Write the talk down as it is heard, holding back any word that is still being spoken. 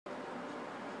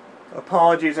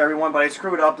Apologies everyone, but I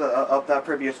screwed up that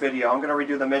previous video. I'm gonna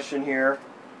redo the mission here.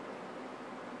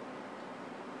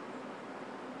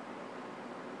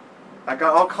 I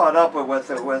got all caught up with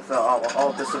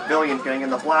all the civilians getting in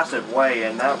the blasted way,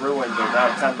 and that ruined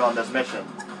that attempt on this mission.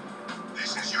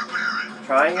 This is your parent.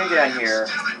 Trying again here.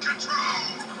 Still in control.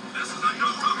 This is a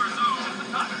no-rover zone.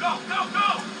 Go, go,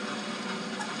 go!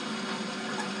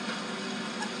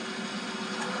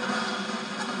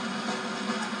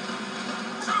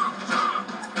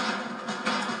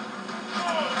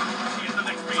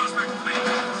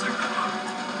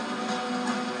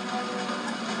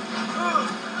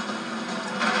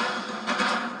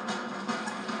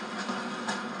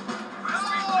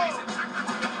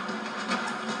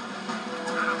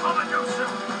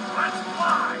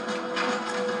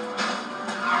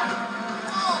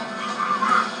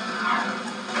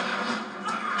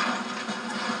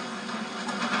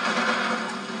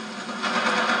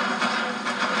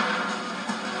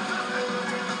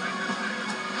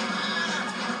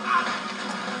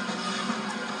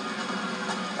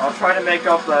 I'll try to make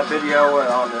up that video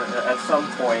at some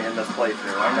point in this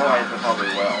playthrough. I know I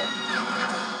probably will.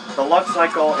 The luck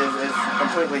cycle is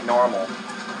completely normal,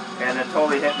 and it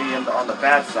totally hit me on the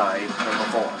bad side from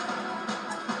before.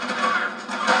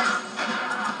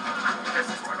 This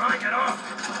is where I get off.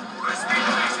 The speed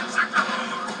station sector 4.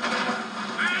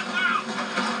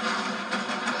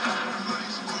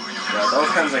 Yeah, those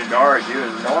comes and guards, you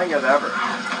annoying as ever.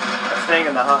 I'm staying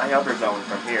in the helper zone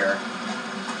from here.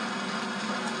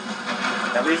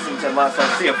 At least unless I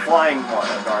see a flying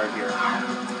guard here.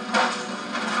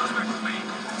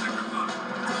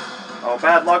 Oh,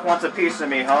 bad luck wants a piece of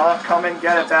me, huh? Come and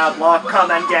get it, bad luck.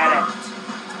 Come and get it.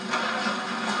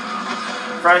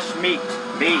 Fresh meat.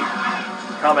 Meat.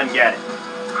 Come and get it.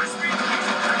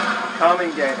 Come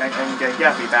and get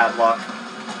me, bad luck.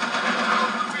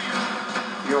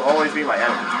 You'll always be my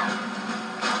enemy.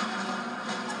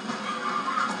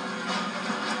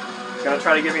 Gonna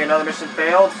try to give me another mission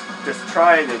failed? Just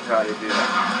try to do that.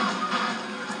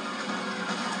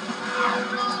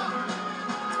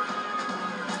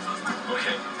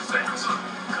 Okay, thanks.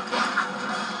 Good luck.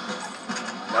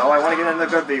 No, I want to get in the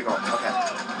good vehicle. Okay.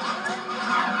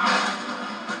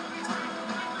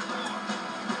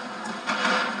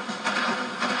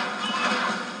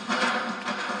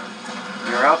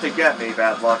 You're out to get me,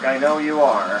 bad luck. I know you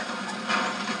are.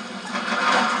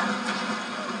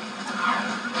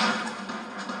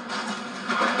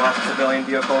 Last civilian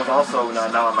vehicle is also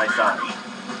not on my side.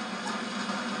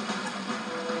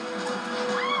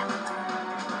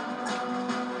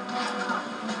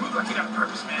 Move like you got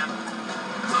purpose, man.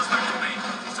 Suspect to me.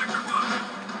 Sector 5.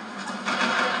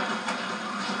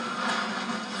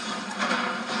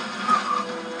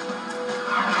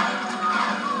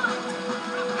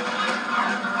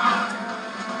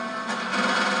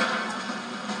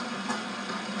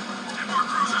 And more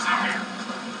cruisers in here.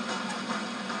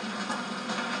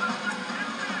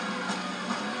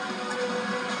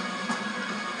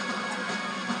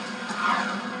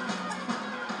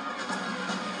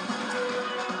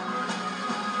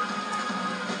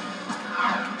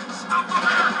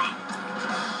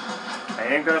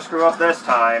 I ain't gonna screw up this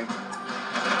time.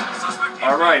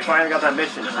 Alright, finally got that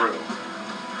mission through.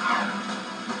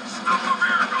 Stop the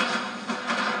vehicle!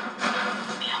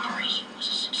 The operation was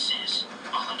a success.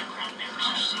 All underground members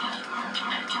are safe. Get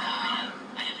back to the hideout.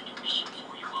 I have a new mission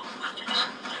for you while we wait for this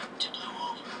alert to blow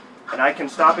over. And I can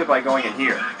stop it by going in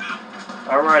here.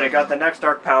 Alright, I got the next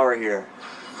dark power here.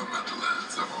 The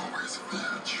metalheads have always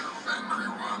feared you, angry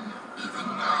one.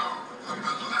 Even now, the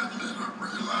metalhead leader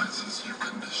realizes you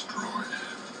can destroy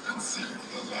him and save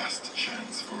the last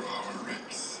chance for our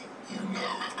race. You now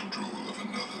have control of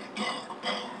another dark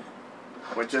power.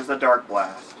 Which is the Dark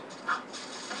Blast.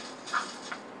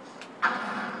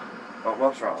 Oh,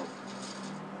 what's wrong?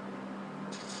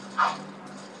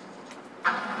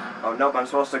 Oh, nope, I'm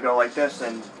supposed to go like this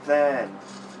and then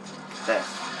this.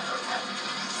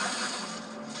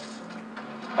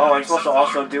 Oh, I'm supposed to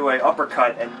also do a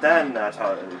uppercut and then that's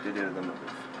how to do the move.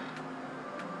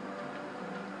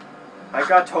 I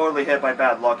got totally hit by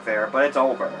bad luck there, but it's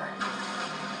over.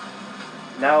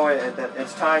 Now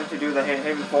it's time to do the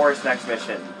Hidden Forest next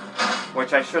mission,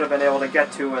 which I should have been able to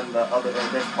get to in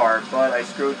this part, but I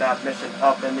screwed that mission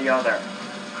up in the other.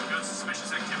 I've got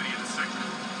suspicious activity in the sector.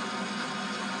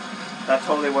 That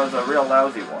totally was a real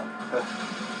lousy one.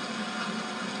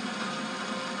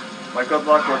 My good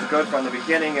luck was good from the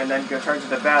beginning, and then turned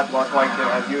into bad luck like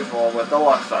as usual with the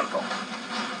luck cycle.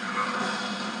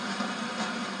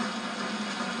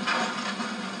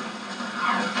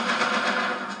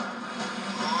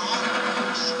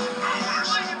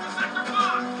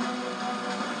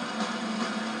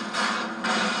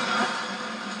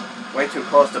 way too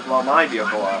close to blow my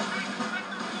vehicle up.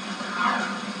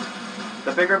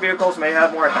 The bigger vehicles may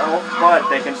have more health, but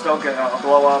they can still get,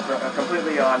 blow up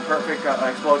completely on perfect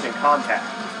explosion contact,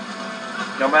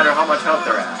 no matter how much health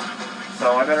they're at.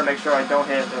 So I better make sure I don't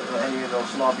hit any of those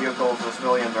small vehicles the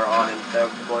civilians are on, and that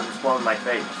will explode in my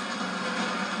face.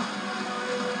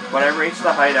 When I reach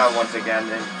the hideout once again,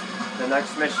 and the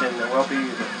next mission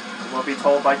will be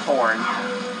told by Torn,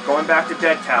 going back to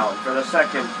Deadtown for the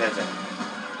second visit.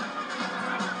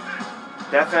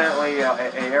 Definitely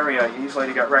an area easily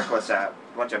to get reckless at.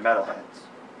 Bunch of metalheads.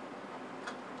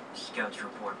 Scouts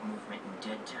report movement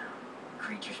in Deadtown.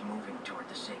 Creatures moving toward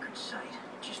the sacred site,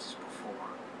 just as before.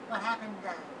 What happened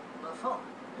before?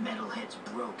 Metalheads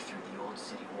broke through the old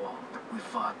city wall. We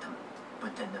fought them,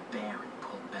 but then the Baron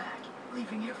pulled back,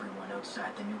 leaving everyone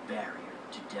outside the new barrier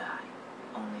to die.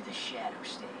 Only the Shadow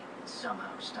stayed and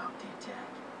somehow stopped the attack.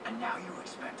 And now you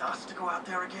expect us to go out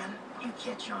there again? You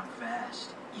catch on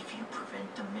fast. If you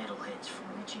prevent the metalheads from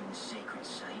reaching the sacred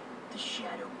site, the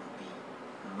Shadow will be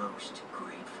most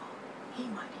grateful. He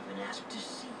might even ask to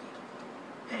see you.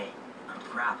 Hey, I'm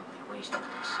probably wasting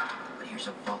this, but here's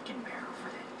a Vulcan barrel for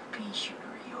that pea shooter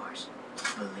of yours.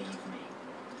 Believe me,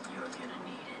 you're gonna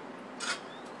need it.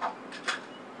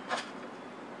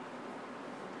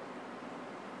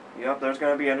 Yep, there's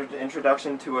going to be an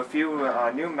introduction to a few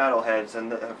new metalheads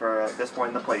for this point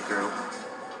in the playthrough.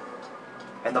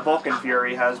 And the Vulcan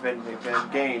Fury has been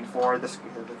gained for the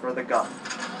gun.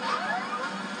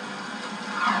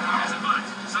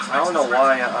 I don't know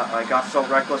why I got so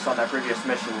reckless on that previous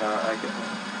mission.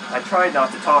 I tried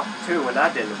not to talk too, and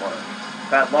that didn't work.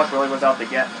 Bad luck really was out to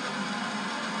get me.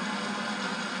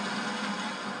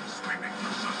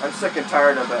 I'm sick and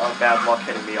tired of bad luck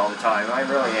hitting me all the time. I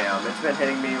really am. It's been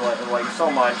hitting me like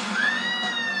so much.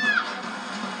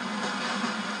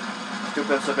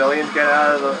 Stupid civilians, get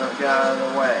out of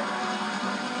the way.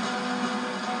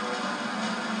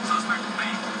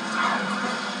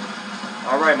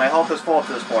 Alright, my health is full up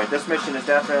to this point. This mission is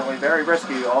definitely very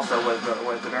risky, also with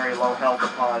very low health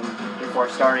before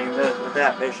starting with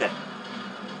that mission.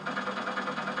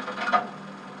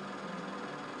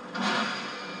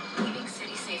 Leaving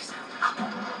city safe zone.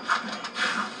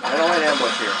 I don't want an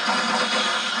ambush here.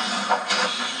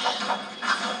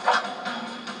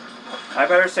 I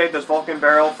better save this Vulcan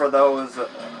barrel for those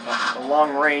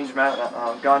long-range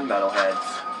gun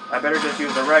metalheads. I better just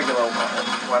use the regular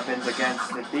weapons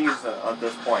against these at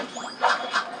this point.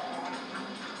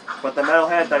 But the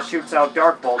metalhead that shoots out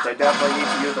dark bolts, I definitely need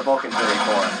to use the Vulcan Fury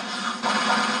for.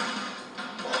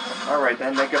 Alright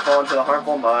then, make it fall into the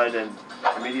harmful mud and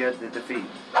immediate defeat.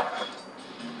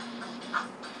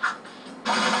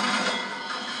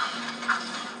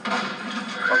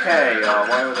 Okay,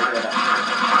 why were they doing that?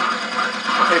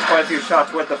 I'll take quite a few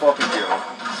shots with the Vulcan Fury.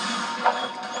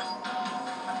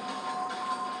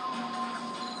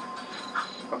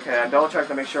 Okay, I double checked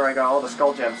to make sure I got all the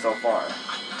skull gems so far.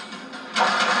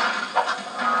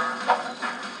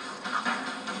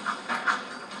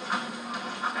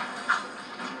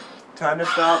 Time to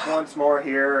stop once more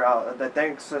here.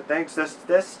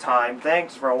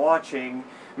 Thanks for watching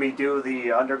me do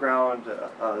the underground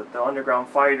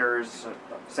fighters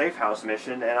safe house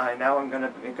mission, and I'm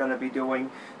gonna be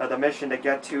doing the mission to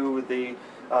get to the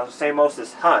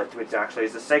Safehouses hut, which actually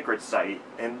is the sacred site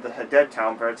in the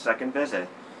Deadtown for its second visit.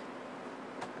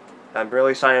 I'm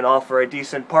really signing off for a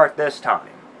decent part this time.